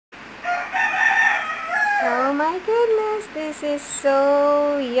my goodness, this is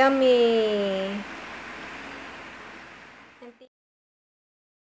so yummy.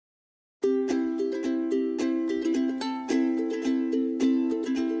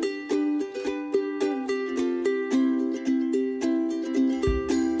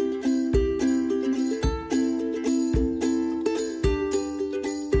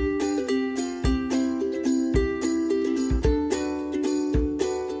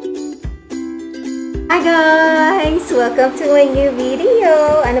 Hi guys! Welcome to my new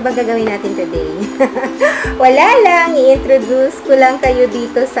video! Ano ba gagawin natin today? Wala lang, i-introduce ko lang kayo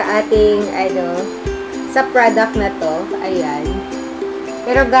dito sa ating, sa product na to. Ayan.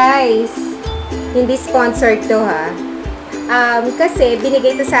 Pero guys, hindi sponsored to ha. Kasi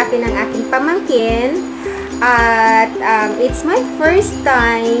binigay to sa akin ng aking pamangkin. At it's my first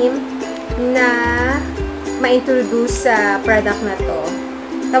time na ma-introduce sa product na to.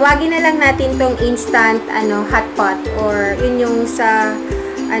 Tawagin na lang natin tong instant hotpot, or yun yung sa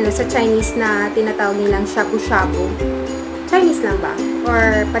sa Chinese na tinatawag nilang shabu-shabu. Chinese lang ba?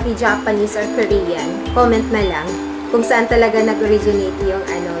 Or pati Japanese or Korean? Comment na lang kung saan talaga nag-originate yung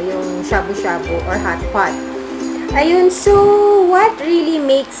yung shabu-shabu or hotpot. Ayun, so what really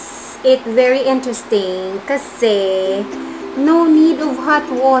makes it very interesting kasi no need of hot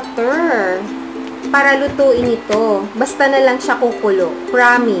water para lutuin ito. Basta na lang siya kukulo.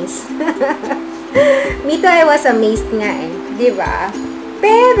 Promise. Mito, I was amazed nga eh. Diba?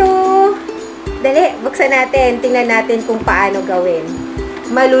 Pero, dali, buksan natin. Tingnan natin kung paano gawin.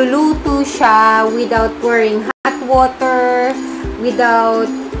 Maluluto siya without pouring hot water, without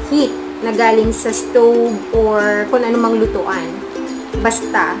heat na galing sa stove or kung anumang lutuan.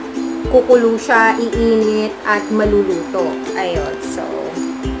 Basta, kukulo siya, iinit, at maluluto. Ayun. So,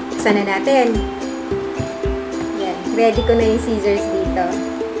 buksan na natin. Ready ko na yung scissors dito.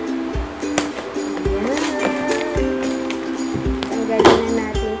 Ayan. Tanggalin na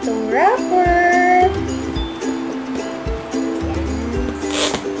natin itong wrapper. Ayan.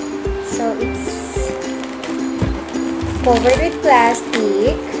 So, it's covered with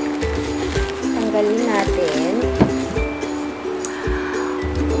plastic. Tanggalin natin.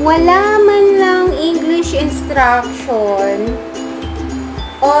 Wala man lang English instruction.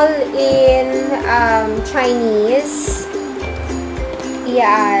 All in Chinese.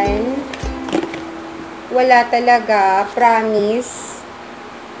 Yan. Wala talaga. Promise.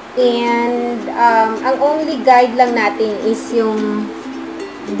 And ang only guide lang natin is yung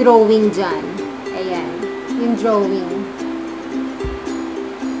drawing dyan. Ayan. Yung drawing.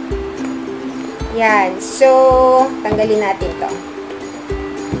 Yan. So, tanggalin natin to.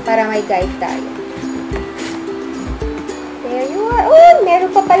 Para may guide tayo. There you are. Oh,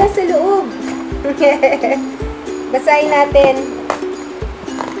 meron pa pala sa loob. Basahin natin.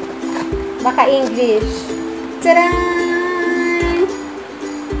 Baka English. Tcharan!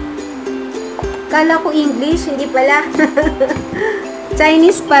 Kala ko English, hindi pala.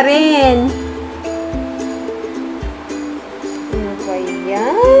 Chinese pa rin. Ano ba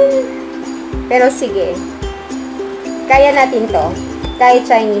yan? Pero sige. Kaya natin to. Kahit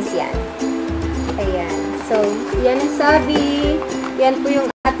Chinese yan. Ayan. So, yan ang sabi. Yan po yung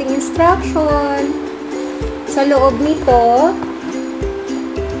ating instruction. Sa loob nito,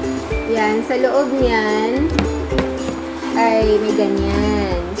 yan, sa loob niyan, ay may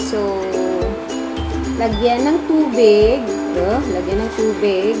ganyan. So, lagyan ng tubig. Lagyan ng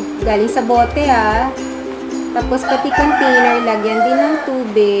tubig. Galing sa bote Tapos, pati container, lagyan din ng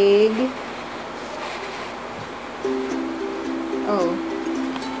tubig. Oh.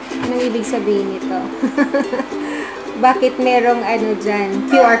 Anong ibig sabihin nito? Bakit merong dyan?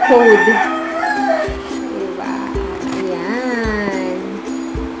 QR code. Diba? Ayan.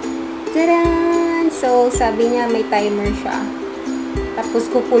 Tadaan! So, sabi niya may timer siya. Tapos,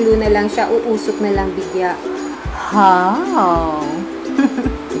 kukulo na lang siya. Uusok na lang bigya. How?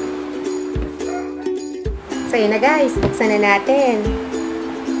 So, yun na guys. Buksan na natin.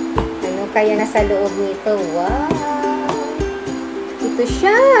 Ano kaya nasa loob nito? Wow! Ito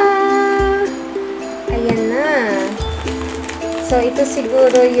siya. Ayan na. So, ito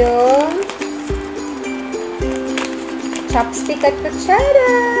siguro yung chopstick at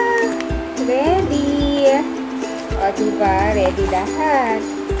kutsara. Ready. O, diba? Ready lahat.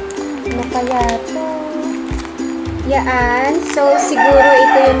 Ano kaya to? Yan. So, siguro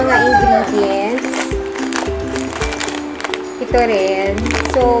ito yung mga ingredients. Ito rin.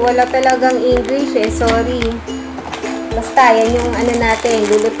 So, wala talagang English Sorry. Basta, yan yung natin,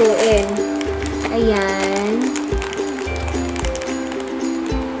 lulutuin. Ayan.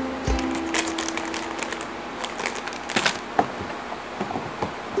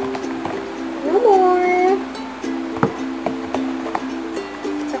 No more.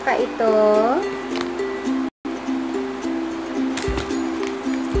 ito.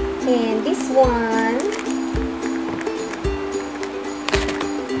 And this one.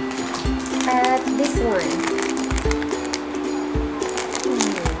 At this one.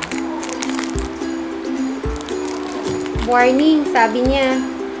 Warning, sabi niya.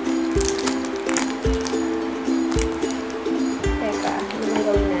 Teka, ano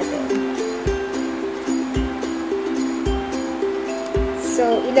gawin natin?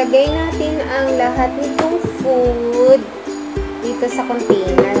 So, ilagay natin ang lahat nitong food dito sa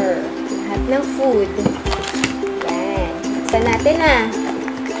container. Lahat ng food. Yan. Buksan natin ah.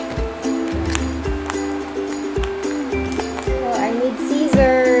 So, I need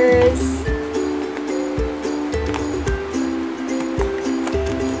scissors.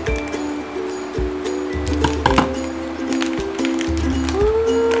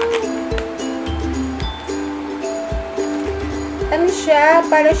 Ano siya?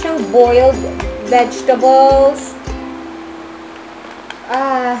 Para siyang boiled vegetables.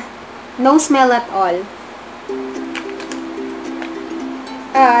 No smell at all.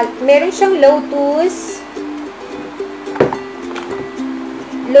 Meron siyang lotus,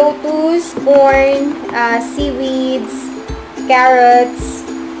 corn, seaweeds, carrots.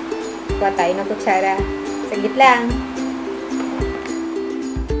 Kuha tayo ng kutsara. Saglit lang.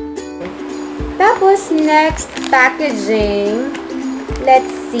 Tapos, next packaging. Let's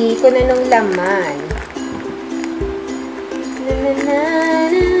see kung anong laman.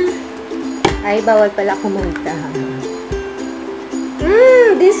 Ay, bawal pala kumanta.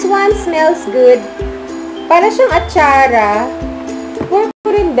 This one smells good. Para siyang atsara. Pork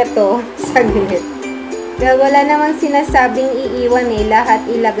rin ba to? Saglit. Dahil wala namang sinasabing iiwan eh. Lahat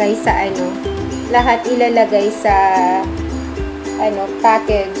ilagay sa ano. Lahat ilalagay sa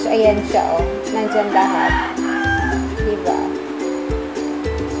package. Ayan siya oh. Nandyan lahat. Diba?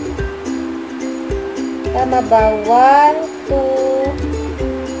 Tama ba? 1, 2,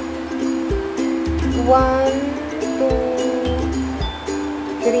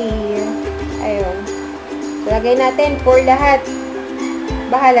 3. Ayun. Lagay natin for lahat.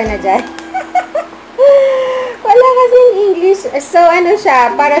 Bahala na dyan. Wala kasing English. So, ano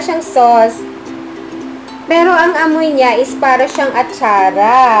siya? Para siyang sauce. Pero ang amoy niya is para siyang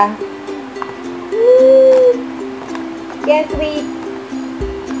atsara. Can't wait.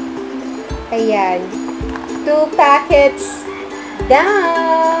 Ayan. 2 packets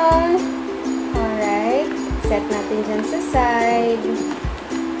down. Alright. Set natin dyan sa side.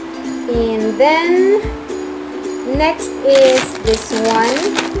 And then, next is this one.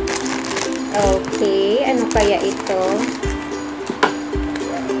 Okay. Ano kaya ito?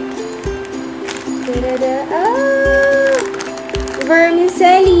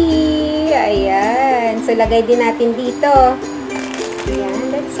 Vermicelli. Ayan. So, lagay din natin dito.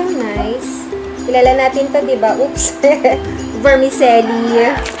 Ayan. That's so nice. Kilala natin to, diba? Oops. Vermicelli.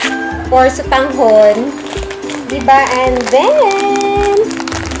 Or sutanghon. Diba? And then,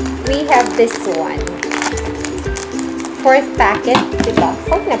 we have this one. 4th packet. Diba?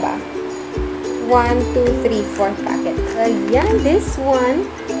 4th na ba? 1, 2, 3, 4th packet. Ayan. This one.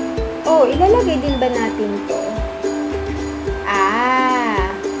 Oh, ilalagay din ba natin to?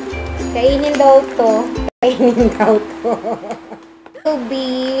 Kainin daw to. Kainin daw to. To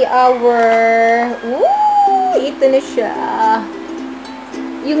be our... ito na siya.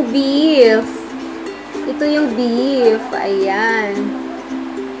 Yung beef. Ito yung beef. Ayan.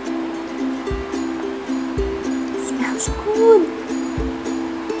 Smells good.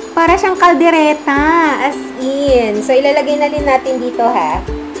 Para siyang kaldereta. As in. So, ilalagay na din natin dito, ha?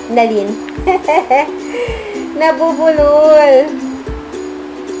 Nalin. Nabubulol.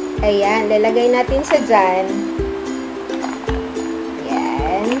 Ayan. Lalagay natin siya dyan.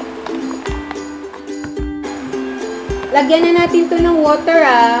 Ayan. Lagyan na natin to ng water,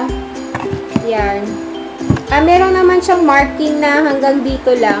 Ayan. Meron naman siyang marking na hanggang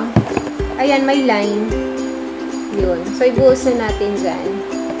dito lang. Ayan, may line. Yun. So, ibuhos na natin dyan.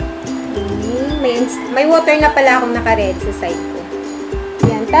 May water na pala akong naka-red sa side ko.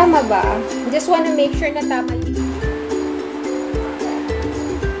 Yan, tama ba? Just wanna make sure na tama yun.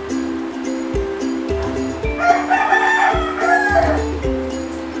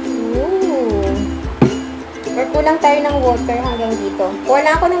 Or kulang tayo ng water hanggang dito.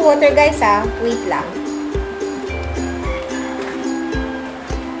 Wala ako ng water, guys, Wait lang.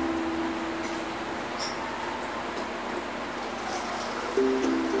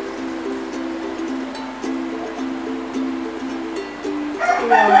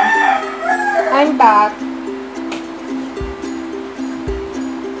 I'm back.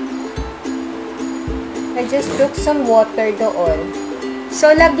 I just took some water doon. So,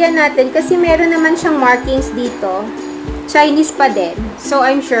 lagyan natin kasi meron naman siyang markings dito. Chinese pa din. So,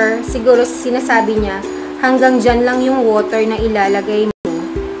 I'm sure, siguro sinasabi niya, hanggang dyan lang yung water na ilalagay mo.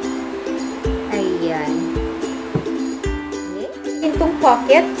 Ayan. Okay. Itong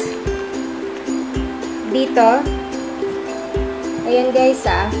pocket. Dito. Ayan guys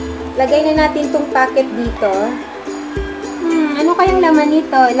lagay na natin itong packet dito. Ano kayang laman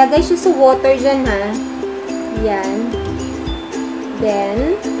nito? Lagay siya sa water dyan Yan.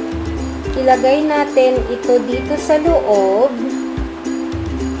 Then, ilagay natin ito dito sa loob.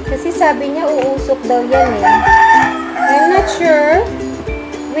 Kasi sabi niya uusok daw yan I'm not sure.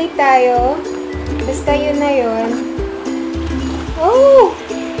 Wait tayo. Basta yun na yun. Oh!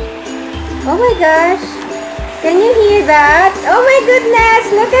 Oh my gosh! Can you hear that? Oh my goodness!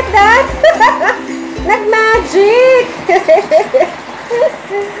 Look at that! Nag-magic!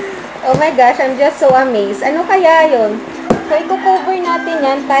 Oh my gosh, I'm just so amazed. Ano kaya yun? So, i-cover natin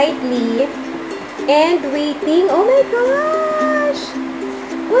yan tightly. And waiting. Oh my gosh!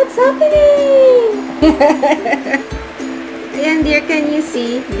 What's happening? Ayan, dear, can you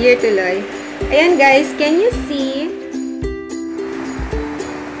see? Dear tuloy. Ayan, guys, can you see?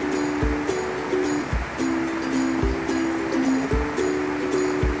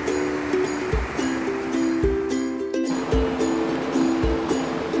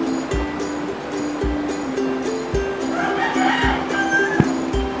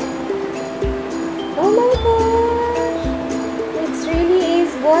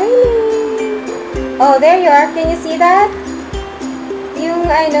 Oh, there you are. Can you see that?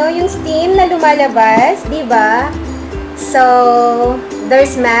 Yung steam na lumalabas, di ba? So,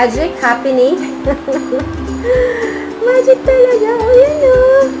 there's magic happening. Magic talaga. Oh, yan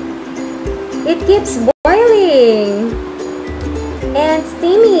It keeps boiling. And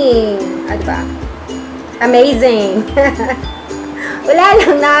steaming. Di ba? Amazing. Wala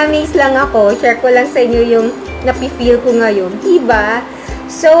lang, na-amaze lang ako. Share ko lang sa inyo yung napi-feel ko ngayon. Di ba?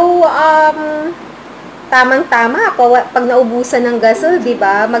 So, tamang-tama ako pag naubusan ng gasol, 'di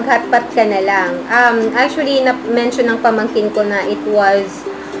ba? Mag-hotpot ka na lang. Actually na-mention ng pamangkin ko na it was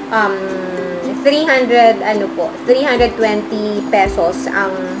 320 pesos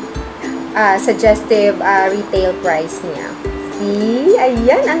ang suggestive retail price niya. See?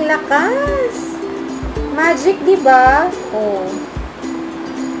 Ayan, ang lakas. Magic, 'di ba? Oh.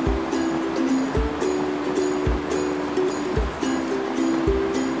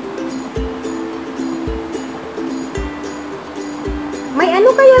 May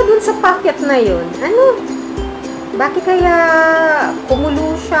ano kaya dun sa packet na yun? Ano? Bakit kaya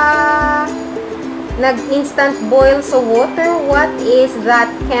kumulo siya? Nag-instant boil sa water? What is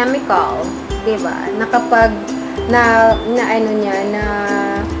that chemical? Diba? Na kapag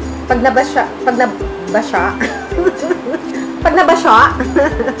pag nabasa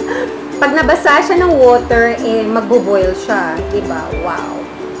pag nabasa siya ng water, magbo-boil siya. Diba? Wow.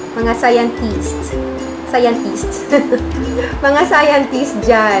 Mga scientists. Mga scientists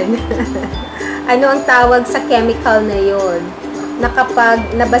dyan. Ano ang tawag sa chemical na yon? Na kapag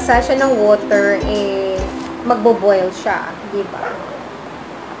nabasa siya ng water, magbo-boil siya. Diba?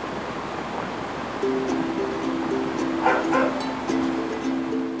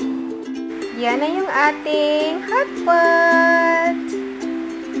 Yan na yung ating hotpot.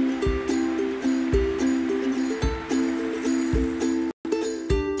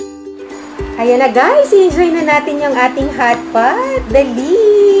 Ayan na guys, enjoy na natin yung ating hotpot.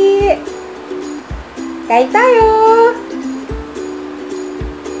 Dali! Kain tayo!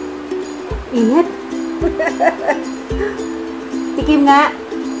 Init! Tikim nga!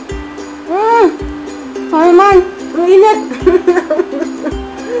 Sorry man! Ang init!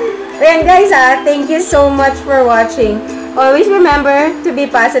 Ayan guys thank you so much for watching. Always remember to be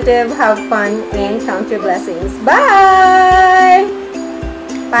positive, have fun, and count your blessings. Bye!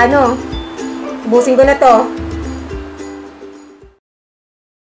 Paano? Ubusin ko na to.